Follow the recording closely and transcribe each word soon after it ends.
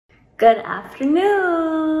Good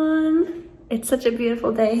afternoon. It's such a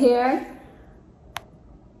beautiful day here.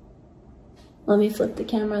 Let me flip the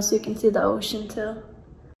camera so you can see the ocean too.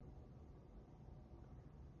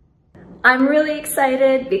 I'm really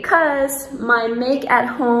excited because my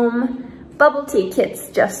make-at-home bubble tea kits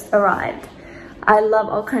just arrived. I love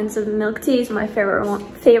all kinds of milk teas. My favorite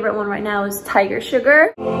one right now is Tiger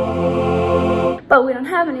Sugar. But we don't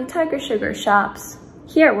have any Tiger Sugar shops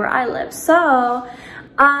here where I live, so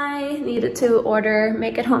I needed to order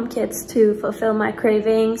make-at-home kits to fulfill my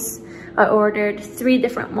cravings. I ordered 3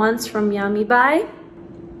 different ones from Yummy Buy.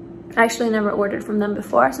 I actually never ordered from them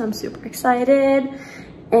before, so I'm super excited.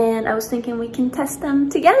 And I was thinking we can test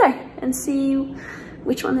them together and see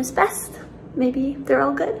which one is best. Maybe they're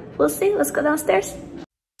all good. We'll see. Let's go downstairs.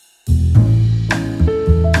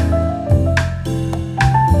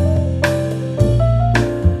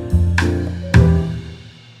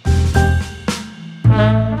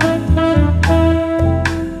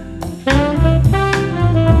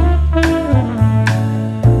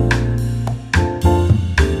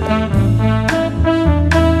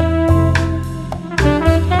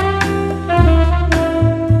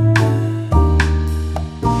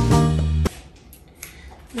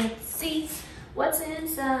 What's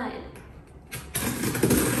inside?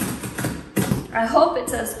 I hope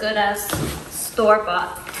it's as good as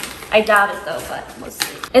store-bought. I doubt it though, but we'll see.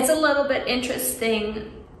 It's a little bit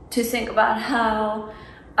interesting to think about how,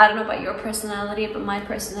 I don't know about your personality, but my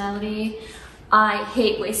personality, I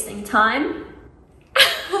hate wasting time.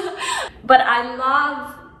 But I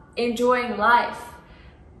love enjoying life.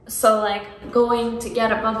 So like going to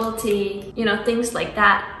get a bubble tea, you know, things like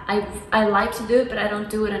that. I like to do it, but I don't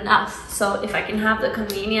do it enough. So if I can have the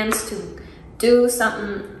convenience to do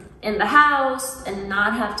something in the house and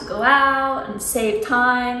not have to go out and save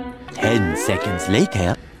time. 10 seconds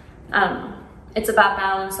later. It's about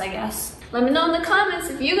balance, I guess. Let me know in the comments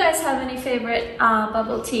if you guys have any favorite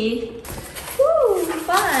bubble tea. Woo,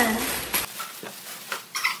 fun.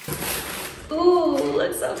 Ooh,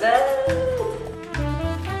 looks so good.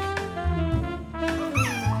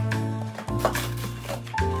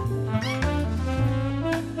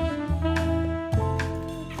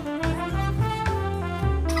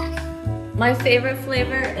 My favorite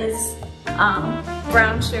flavor is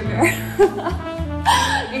brown sugar,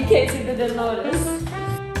 in case you didn't notice.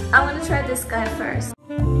 I want to try this guy first.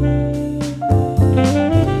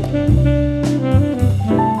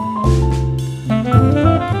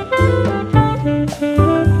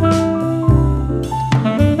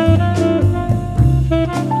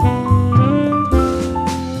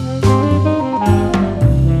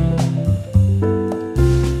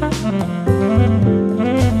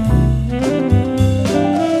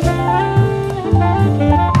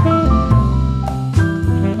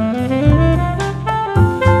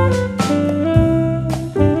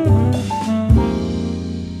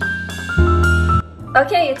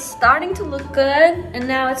 Okay, it's starting to look good, and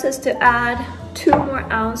now it says to add 2 more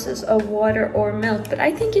ounces of water or milk, but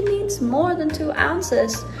I think it needs more than 2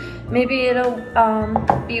 ounces. Maybe it'll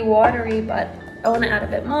be watery, but I want to add a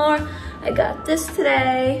bit more. I got this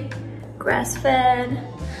today, grass-fed.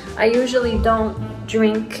 I usually don't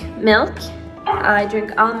drink milk. I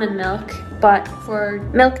drink almond milk, but for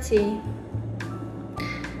milk tea,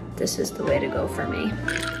 this is the way to go for me.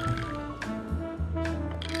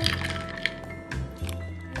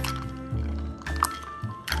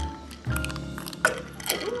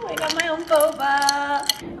 I got my own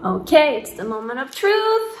boba. Okay, it's the moment of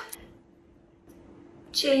truth.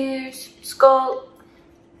 Cheers. Skål.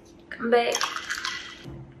 Come back.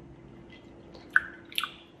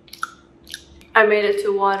 I made it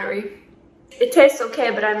too watery. It tastes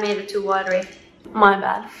okay, but I made it too watery. My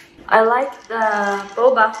bad. I like the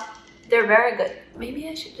boba. They're very good. Maybe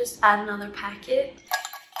I should just add another packet.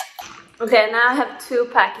 Okay, now I have 2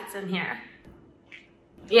 packets in here.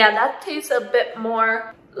 Yeah, that tastes a bit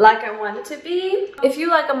more like I want it to be. If you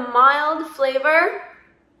like a mild flavor,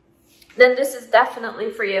 then this is definitely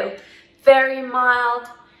for you. Very mild,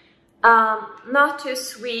 not too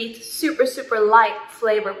sweet, super light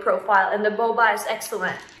flavor profile, and the boba is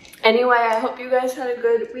excellent. Anyway, I hope you guys had a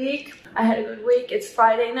good week. I had a good week. It's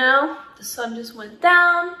Friday now. The sun just went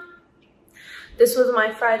down. This was my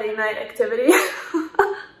Friday night activity.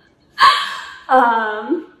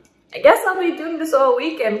 I guess I'll be doing this all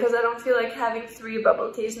weekend because I don't feel like having 3 bubble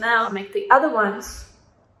teas now. I'll make the other ones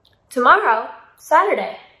tomorrow,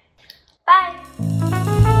 Saturday. Bye!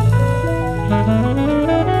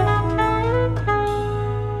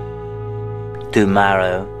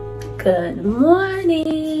 Tomorrow. Good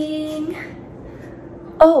morning!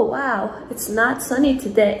 Oh wow, it's not sunny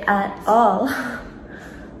today at all.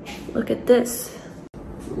 Look at this.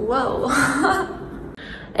 Whoa.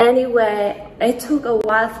 Anyway, it took a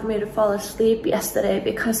while for me to fall asleep yesterday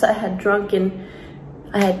because I drank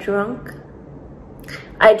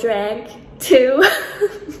two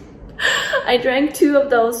I drank 2 of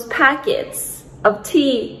those packets of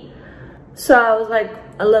tea, so I was like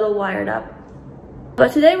a little wired up.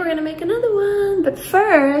 But today we're gonna make another one. But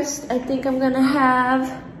first, I think I'm gonna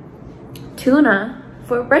have tuna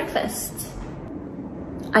for breakfast.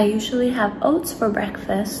 I usually have oats for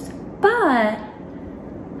breakfast, but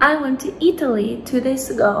I went to Italy 2 days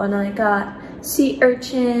ago and I got sea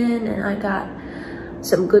urchin and I got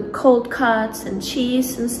some good cold cuts and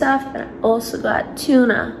cheese and stuff, and I also got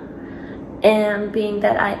tuna. And being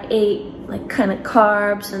that I ate like kind of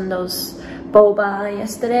carbs and those boba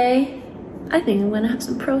yesterday, I think I'm gonna have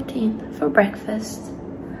some protein for breakfast.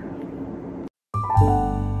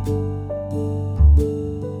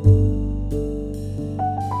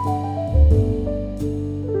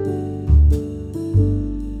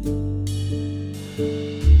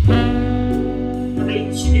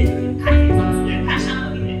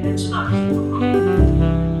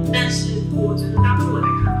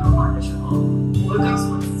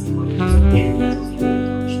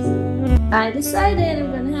 I decided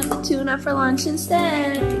I'm gonna have the tuna for lunch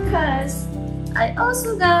instead because I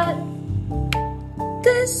also got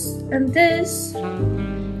this and this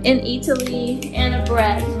in Italy and a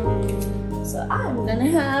bread. So I'm gonna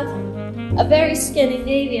have a very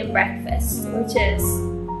Scandinavian breakfast, which is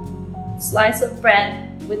a slice of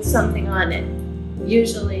bread with something on it,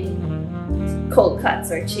 usually cold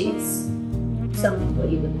cuts or cheese. Some people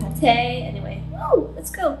eat with pate. Anyway, oh,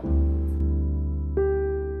 let's go.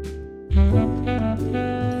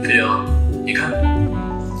 飞扬，你看，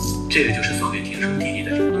这个就是所谓天生地利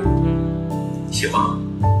的程度，喜欢吗？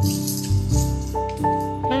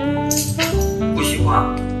不喜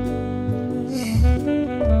欢。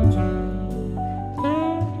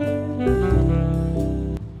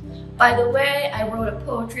By the way, I wrote a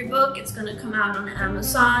poetry book. It's gonna come out on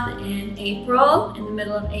Amazon in April, in the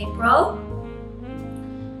middle of April.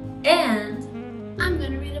 And I'm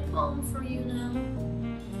gonna read a poem for you now.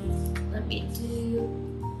 Let me do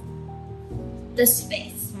the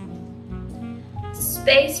space. The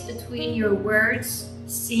space between your words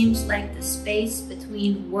seems like the space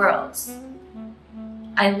between worlds.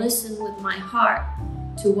 I listen with my heart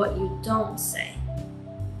to what you don't say.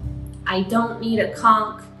 I don't need a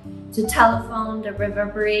conch to telephone the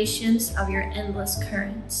reverberations of your endless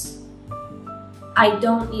currents. I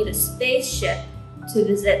don't need a spaceship to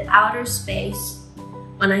visit outer space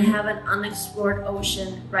when I have an unexplored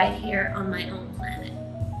ocean right here on my own planet.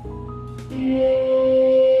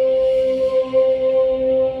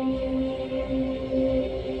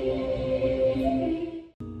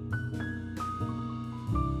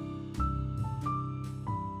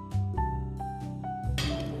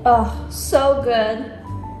 Oh, so good.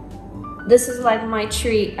 This is like my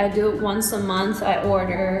treat. I do it once a month. I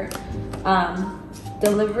order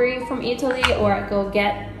delivery from Italy, or I go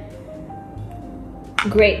get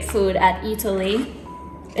great food at Italy.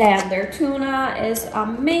 And their tuna is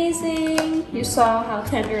amazing. You saw how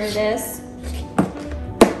tender it is.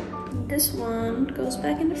 This one goes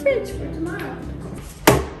back in the fridge for tomorrow.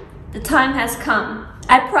 The time has come.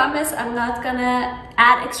 I promise I'm not gonna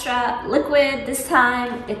add extra liquid this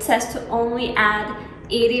time. It says to only add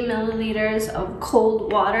 80 milliliters of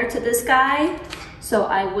cold water to this guy, so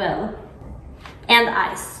I will. And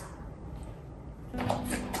ice.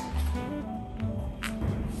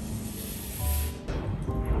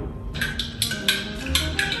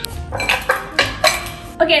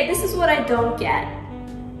 Okay, this is what I don't get.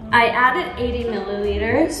 I added 80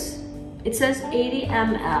 milliliters. It says 80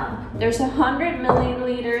 ml. There's 100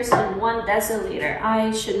 milliliters and 1 deciliter.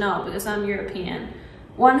 I should know because I'm European.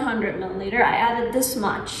 100 milliliter, I added this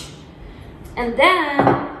much. And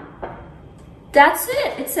then, that's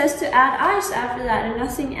it. It says to add ice after that and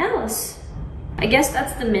nothing else. I guess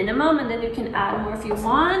that's the minimum, and then you can add more if you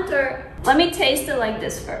want, or let me taste it like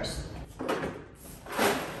this first.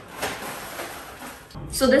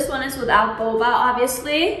 So this one is without boba,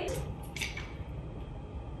 obviously.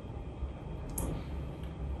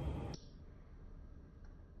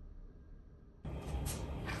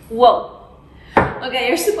 Whoa. Okay,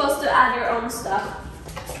 you're supposed to add your own stuff.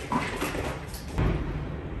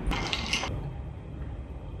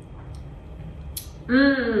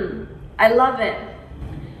 I love it.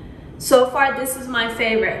 So far, this is my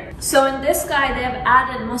favorite. So in this guy, they have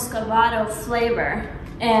added muscovado flavor,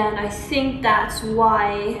 and I think that's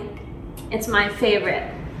why it's my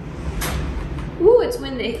favorite. Ooh, it's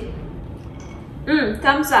windy.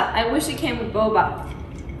 Thumbs up. I wish it came with boba.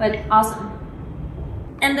 but awesome.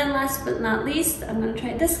 And then last but not least, I'm gonna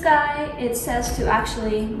try this guy. It says to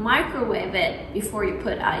actually microwave it before you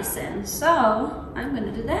put ice in. So I'm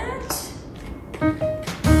gonna do that.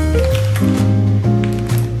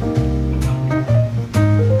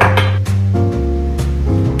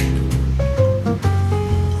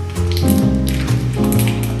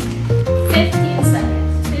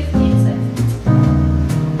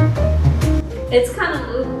 It's kind of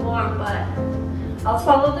lukewarm, but I'll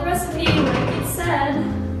follow the recipe like it said.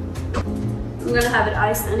 I'm gonna have it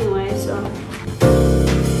iced anyway, so.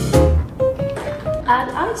 Add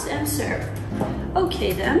ice and serve.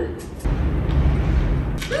 Okay then.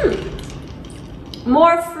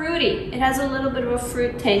 More fruity. It has a little bit of a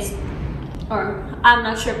fruit taste. Or, I'm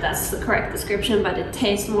not sure if that's the correct description, but it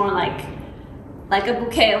tastes more like a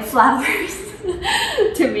bouquet of flowers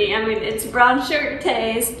to me. I mean, it's brown sugar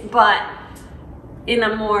taste, but in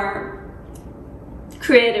a more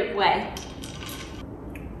creative way.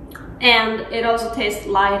 And it also tastes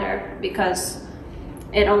lighter because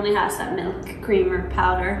it only has that milk, cream, or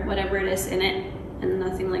powder, whatever it is in it, and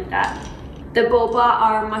nothing like that. The boba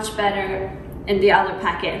are much better in the other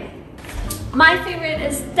packet. My favorite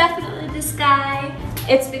is definitely this guy.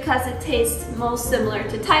 It's because it tastes most similar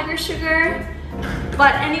to tiger sugar,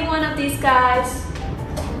 but any one of these guys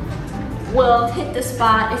will hit the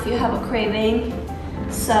spot if you have a craving.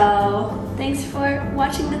 So thanks for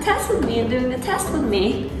watching the test with me and doing the test with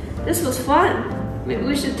me. This was fun. Maybe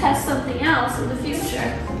we should test something else in the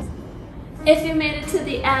future. If you made it to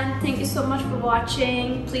the end, thank you so much for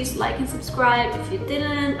watching. Please like and subscribe if you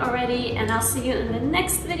didn't already, and I'll see you in the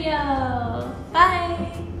next video.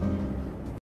 Bye!